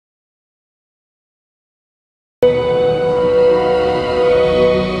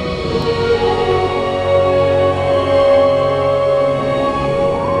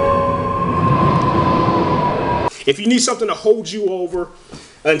If you need something to hold you over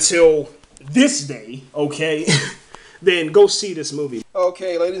until this day, okay, then go see this movie.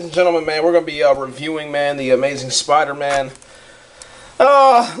 Okay, ladies and gentlemen, man, we're gonna be reviewing, man, the Amazing Spider-Man.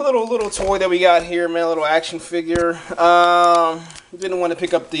 Little toy that we got here, man, a little action figure. Didn't want to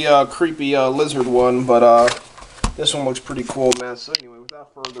pick up the creepy lizard one, but this one looks pretty cool, man. So anyway,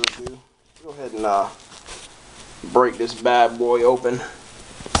 without further ado, go ahead and break this bad boy open.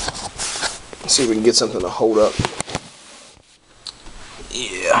 Let's see if we can get something to hold up.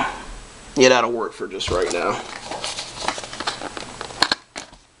 Yeah, that'll work for just right now.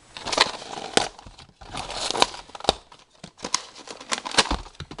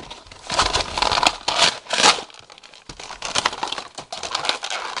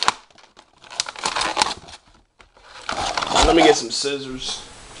 Let me get some scissors.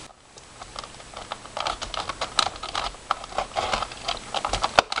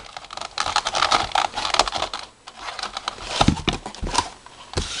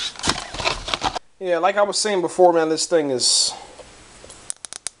 Yeah, like I was saying before, man, this thing is,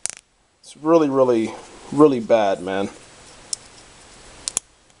 it's really bad, man.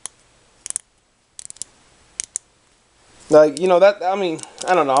 Like, you know, that, I mean,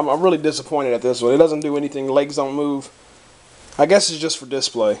 I don't know, I'm really disappointed at this one. It doesn't do anything, legs don't move. I guess it's just for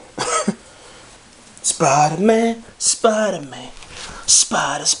display. Spider-Man, Spider-Man,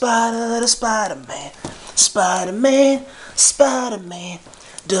 Spider-Man, Spider-Man, Spider-Man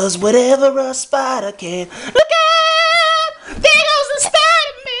does whatever a spider can. Look